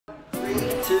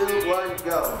3, 2, 1,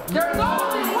 go. There's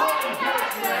only one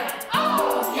person!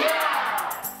 Oh,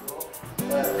 yeah!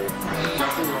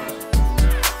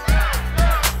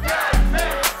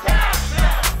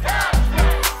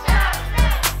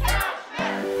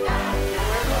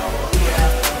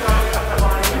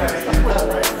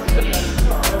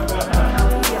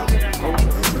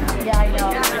 Yeah, I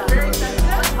know.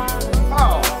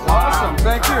 Oh, awesome.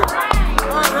 Thank you. All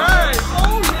right.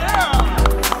 Oh, yeah.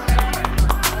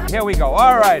 Here we go.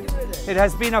 All right. It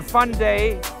has been a fun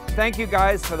day. Thank you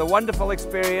guys for the wonderful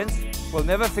experience. We'll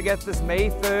never forget this May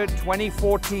 3rd,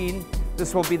 2014.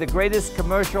 This will be the greatest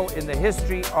commercial in the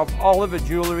history of Oliver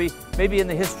Jewelry, maybe in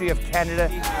the history of Canada.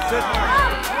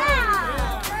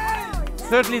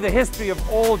 Certainly the history of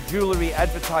all jewelry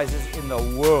advertisers in the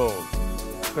world.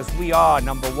 Because we are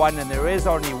 #1 and there is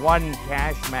only one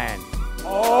cash man.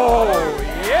 Oh,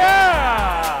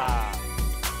 yeah!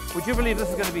 Would you believe this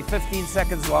is going to be 15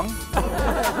 seconds long?